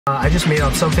I just made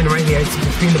up something right here. It's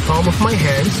between the palm of my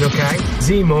hands, okay?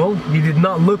 Zemo, you did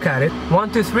not look at it.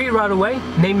 1, 2, 3, right away.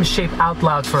 Name the shape out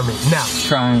loud for me. Now.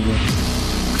 Triangle.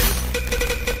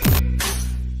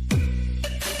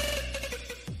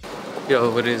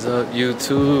 Yo, what is up,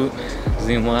 YouTube?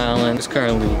 Zemo Allen. It's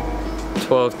currently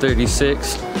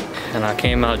 12:36, and I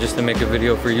came out just to make a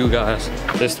video for you guys.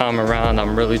 This time around,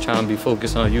 I'm really trying to be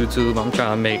focused on YouTube. I'm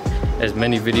trying to make as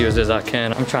many videos as I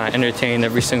can. I'm trying to entertain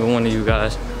every single one of you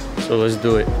guys. So let's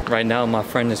do it. Right now, my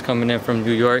friend is coming in from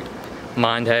New York,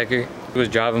 Mind Hacker. He was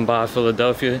driving by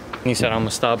Philadelphia. He said, I'm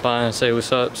gonna stop by and say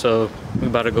what's up. So we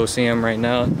about to go see him right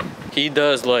now. He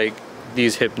does like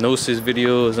these hypnosis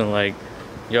videos, and like,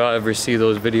 y'all ever see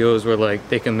those videos where like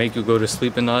they can make you go to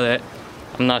sleep and all that?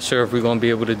 I'm not sure if we're gonna be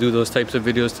able to do those types of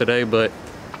videos today, but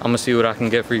I'm gonna see what I can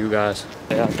get for you guys.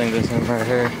 Yeah, I think this is him right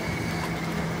here.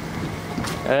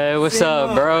 Hey, what's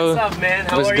up, bro? What's up, man?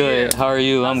 What's good? How are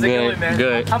you? I'm good. Going,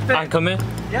 good. I come in?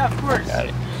 Yeah, of course. Got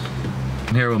it.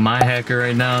 I'm here with my hacker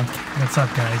right now. What's up,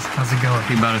 guys? How's it going?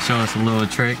 He about to show us a little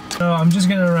trick. So I'm just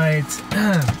gonna write.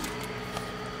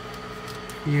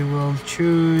 You will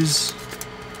choose.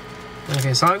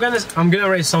 Okay, so I'm gonna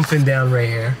write something down right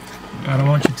here. I don't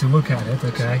want you to look at it.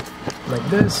 Okay, like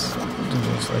this.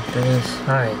 Just like this.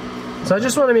 All right. So I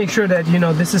just want to make sure that, you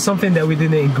know, this is something that we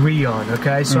didn't agree on,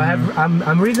 okay? So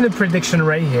I'm reading the prediction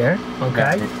right here,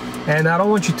 okay? And I don't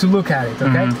want you to look at it,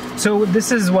 okay? So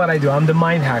this is what I do. I'm the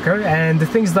mind hacker, and the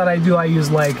things that I do, I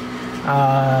use like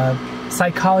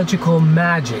psychological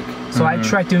magic. So I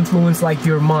try to influence like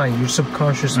your mind, your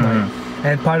subconscious mind.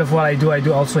 And part of what I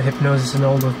do also hypnosis and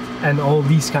all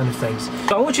these kind of things.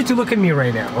 So I want you to look at me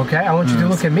right now, okay? I want you to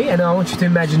look at me, and I want you to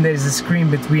imagine there's a screen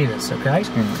between us, okay?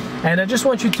 And I just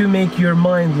want you to make your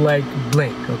mind like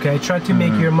blink, okay? Try to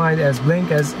make your mind as blink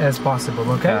as possible,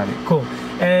 okay? Cool.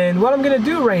 And what I'm gonna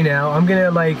do right now, I'm gonna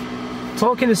like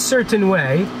talk in a certain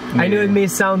way. I know it may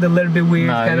sound a little bit weird,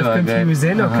 kind of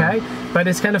confusing, okay? But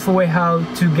it's kind of a way how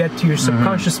to get to your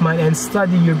subconscious mind and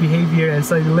study your behavior and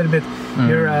study a little bit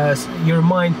your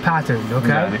mind pattern,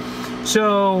 okay?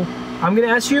 So I'm gonna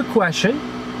ask you a question,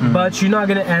 but you're not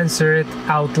gonna answer it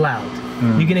out loud.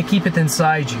 You're gonna keep it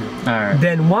inside you.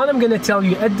 Then what I'm gonna tell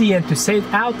you at the end to say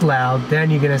it out loud,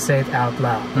 then you're gonna say it out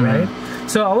loud, right?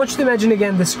 So I want you to imagine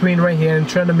again the screen right here and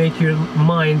trying to make your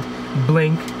mind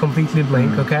blink, completely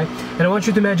blink, okay? And I want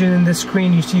you to imagine in the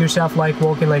screen you see yourself like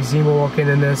walking, like Zemo walking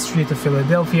in the street of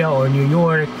Philadelphia or New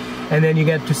York, and then you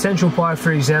get to Central Park,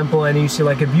 for example, and you see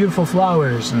like a beautiful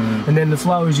flowers, and then the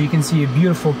flowers you can see a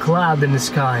beautiful cloud in the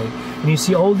sky, and you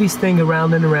see all these things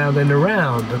around and around and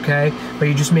around, okay? But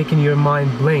you're just making your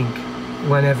mind blink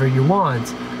whenever you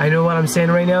want. I know what I'm saying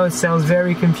right now, it sounds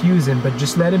very confusing, but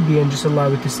just let it be and just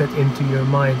allow it to set into your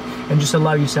mind and just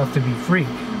allow yourself to be free,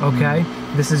 okay?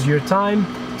 This is your time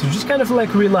to just kind of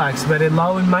like relax, but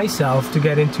allowing myself to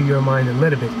get into your mind a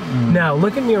little bit. Now,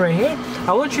 look at me right here.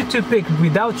 I want you to pick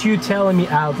without you telling me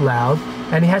out loud,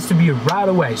 and it has to be right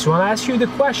away. So when I ask you the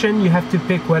question, you have to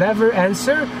pick whatever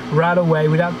answer right away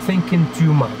without thinking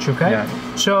too much, okay?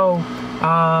 So,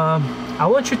 I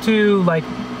want you to like,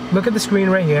 look at the screen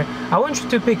right here. I want you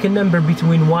to pick a number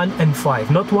between 1 and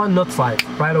 5. Not 1, not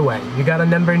 5. Right away. You got a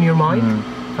number in your mind?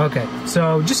 Okay.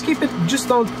 So just keep it. Just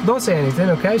don't say anything.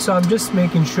 Okay. So I'm just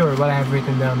making sure what I have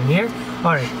written down in here.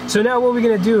 All right. So now what we're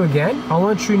gonna do again? I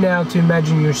want you now to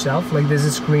imagine yourself like there's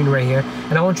a screen right here,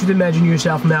 and I want you to imagine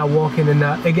yourself now walking in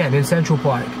again in Central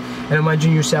Park, and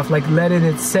imagine yourself like letting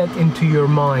it set into your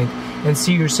mind and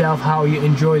see yourself how you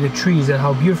enjoy the trees and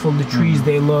how beautiful the trees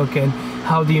they look and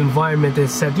how the environment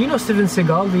is set. Do you know Steven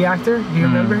Seagal, the actor? Do you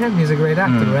remember him? He's a great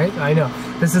actor, right? I know.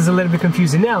 This is a little bit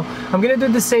confusing. Now, I'm gonna do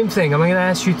the same thing. I'm gonna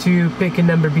ask you to pick a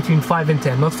number between 5 and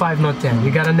 10. Not 5, not 10.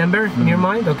 You got a number in your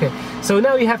mind? Okay. So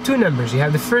now you have two numbers. You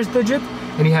have the first digit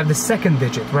and you have the second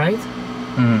digit, right?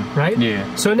 Right? Yeah.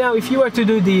 So now if you were to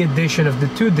do the addition of the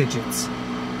two digits,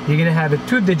 you're gonna have a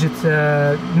 2-digit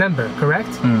number,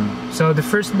 correct? So the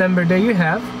first number that you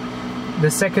have,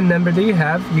 the second number that you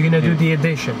have, you're gonna do the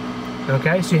addition.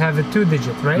 Okay, so you have a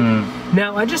 2-digit, right?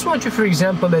 Now I just want you, for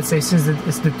example, let's say since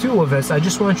it's the two of us, I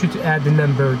just want you to add the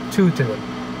number 2 to them,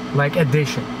 like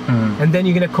addition, and then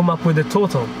you're gonna come up with a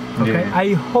total. Okay,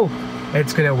 I hope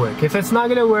it's gonna work. If it's not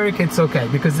gonna work, it's okay,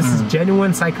 because this is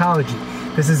genuine psychology.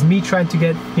 This is me trying to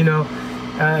get, you know,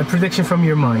 a prediction from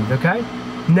your mind. Okay,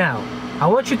 now I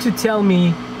want you to tell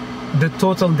me the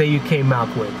total that you came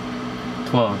out with.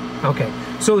 12. Okay.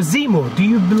 So Zemo, do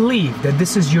you believe that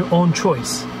this is your own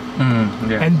choice?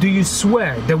 Yeah. And do you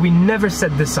swear that we never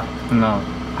set this up? No.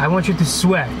 I want you to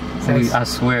swear. I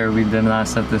swear we did not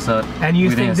set this up. And you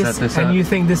think you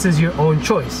think this is your own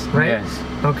choice, right? Yes.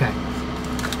 Okay.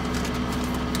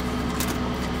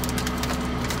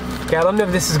 Okay, I don't know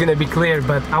if this is gonna be clear,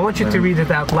 but I want you to read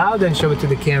it out loud and show it to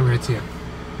the camera too.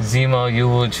 Zemo, you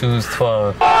will choose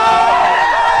 12.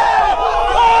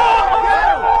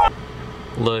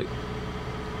 Look.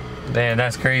 Man,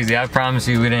 that's crazy. I promise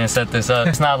you we didn't set this up.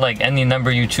 It's not like any number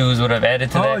you choose would have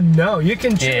added to that. Oh no, you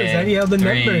can choose any other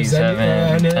 3, numbers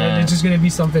 7, and it's just gonna be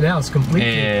something else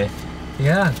completely.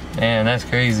 Yeah. Man, that's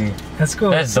crazy. That's cool.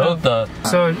 That's dope though.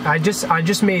 So I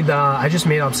just made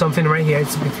up something right here.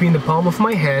 It's between the palm of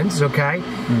my hands, okay?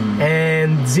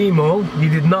 And Zemo, you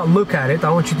did not look at it.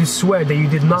 I want you to swear that you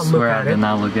did not look at it. I did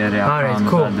not look at it. All right,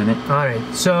 cool. All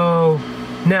right. So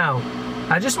now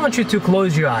I just want you to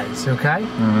close your eyes, okay?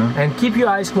 And keep your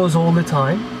eyes closed all the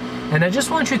time. And I just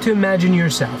want you to imagine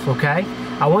yourself, okay?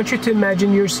 I want you to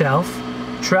imagine yourself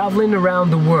traveling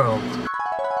around the world.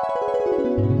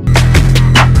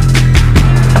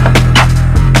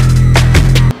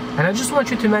 And I just want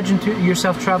you to imagine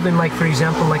yourself traveling, like, for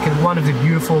example, like in one of the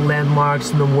beautiful landmarks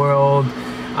in the world,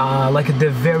 like the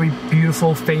very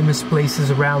beautiful, famous places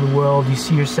around the world. You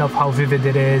see yourself how vivid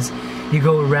it is. You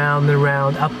go around and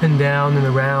around, up and down and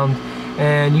around,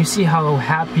 and you see how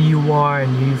happy you are,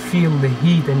 and you feel the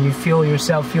heat, and you feel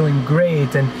yourself feeling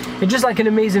great, and it's just like an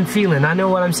amazing feeling. I know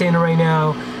what I'm saying right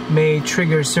now may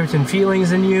trigger certain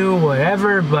feelings in you,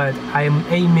 whatever, but I am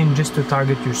aiming just to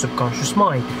target your subconscious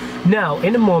mind. Now,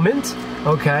 in a moment,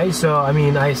 okay, so I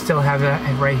mean, I still have it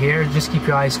right here. Just keep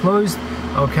your eyes closed,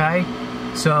 okay?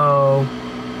 So,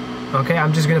 okay,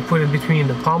 I'm just gonna put it between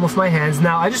the palm of my hands.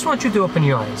 Now, I just want you to open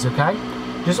your eyes, okay?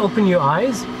 Just open your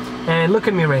eyes and look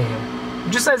at me right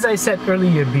here. Just as I said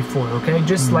earlier before, okay?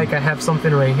 Just like I have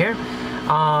something right here.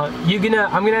 I'm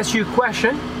gonna ask you a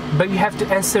question, but you have to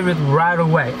answer it right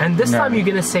away. And this time you're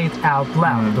gonna say it out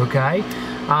loud, okay?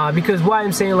 Because why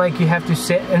I'm saying like you have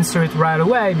to answer it right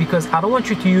away, because I don't want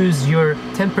you to use your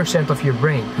 10% of your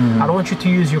brain. I don't want you to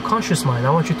use your conscious mind.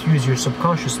 I want you to use your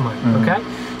subconscious mind, okay?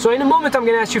 So in a moment I'm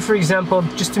gonna ask you, for example,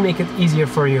 just to make it easier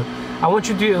for you, I want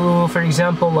you to, for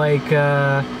example, like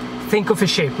think of a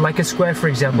shape, like a square, for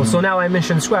example. So now I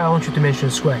mentioned square, I want you to mention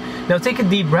square. Now take a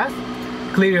deep breath,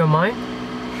 clear your mind,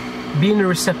 be in a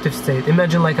receptive state.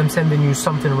 Imagine like I'm sending you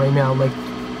something right now, like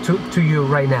to you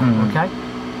right now, okay?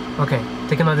 Okay,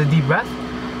 take another deep breath.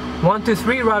 1, 2,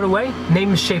 3, right away.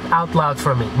 Name a shape out loud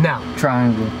for me. Now.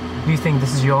 Triangle. Do you think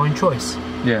this is your own choice?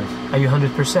 Yes. Are you 100%?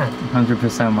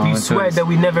 100% my own choice. You swear that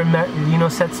we never met,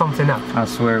 set something up? I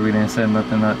swear we didn't set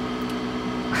nothing up.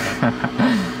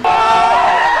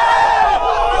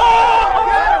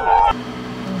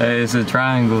 Hey, it's a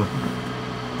triangle.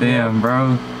 Damn,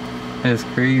 bro. It's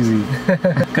crazy.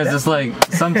 Because it's like,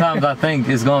 sometimes I think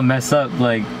it's going to mess up,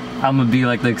 like, I'm gonna be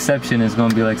like the exception. It's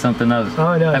gonna be like something else.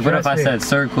 Oh no! Like what if I said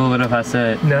circle? What if I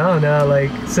said no?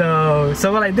 Like so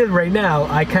what I did right now,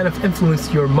 I kind of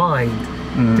influenced your mind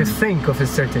to think of a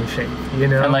certain shape. You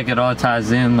know, and like it all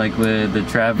ties in like with the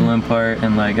traveling part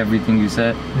and like everything you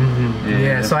said.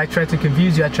 Yeah. So I tried to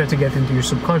confuse you. I tried to get into your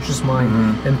subconscious mind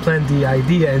and plant the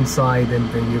idea inside and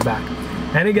bring you back.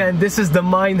 And again, this is the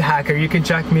Mind Hacker. You can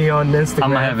check me on Instagram.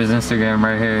 I'm gonna have his Instagram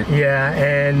right here. Yeah,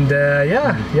 and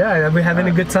yeah, we're having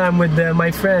a good time with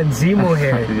my friend Zemo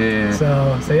here. Yeah.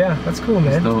 So yeah, that's cool,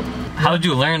 man. How did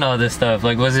you learn all this stuff?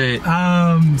 Like, was it?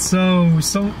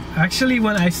 So actually,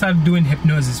 when I started doing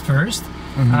hypnosis first,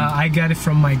 I got it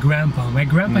from my grandpa. My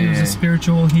grandpa, he was a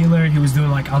spiritual healer. He was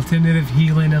doing like alternative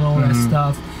healing and all that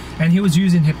stuff. And he was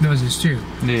using hypnosis too.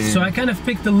 So I kind of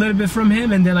picked a little bit from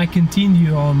him, and then I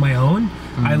continued on my own.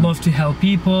 I love to help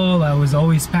people. I was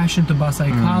always passionate about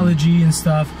psychology and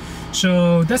stuff.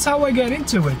 So that's how I got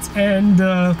into it. And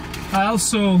I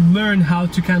also learned how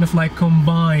to kind of like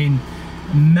combine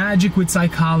magic with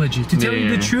psychology. To tell you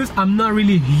the truth, I'm not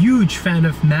really a huge fan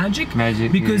of magic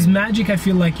because magic, I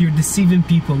feel like you're deceiving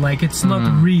people, like it's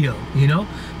not real, you know.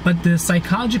 But the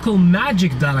psychological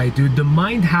magic that I do, the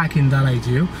mind hacking that I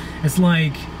do, it's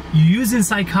like using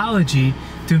psychology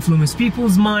to influence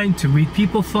people's mind, to read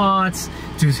people's thoughts,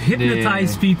 to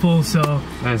hypnotize people. So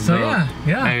yeah.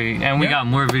 Hey, and we got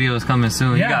more videos coming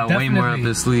soon. You got way more up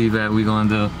the sleeve that we gonna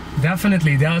do.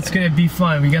 Definitely, that's gonna be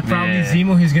fun. We got probably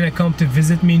Zemo who's gonna come to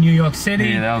visit me in New York City.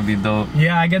 Yeah, that would be dope.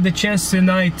 Yeah, I got the chance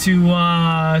tonight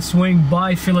to swing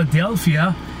by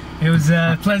Philadelphia. It was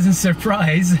a pleasant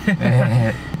surprise.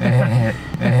 And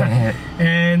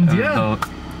yeah,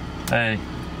 hey,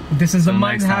 this is the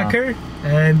Mind Hacker,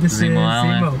 and this is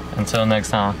Zemo. Until next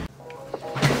time.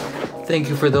 Thank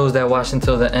you for those that watched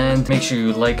until the end. Make sure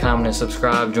you like, comment, and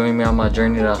subscribe. Join me on my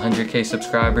journey to 100K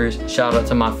subscribers. Shout out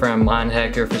to my friend Mind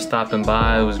Hacker for stopping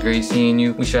by. It was great seeing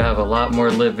you. We should have a lot more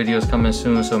lit videos coming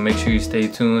soon, so make sure you stay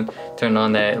tuned. Turn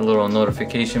on that little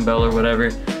notification bell or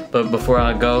whatever. But before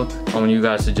I go, I want you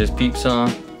guys to just peep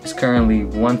some. It's currently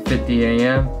 1:50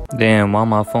 a.m. Damn, why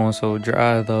my phone so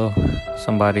dry though?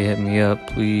 Somebody hit me up,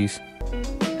 please.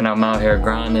 And I'm out here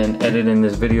grinding, editing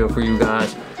this video for you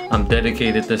guys. I'm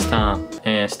dedicated this time.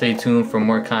 And stay tuned for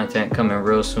more content coming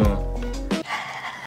real soon.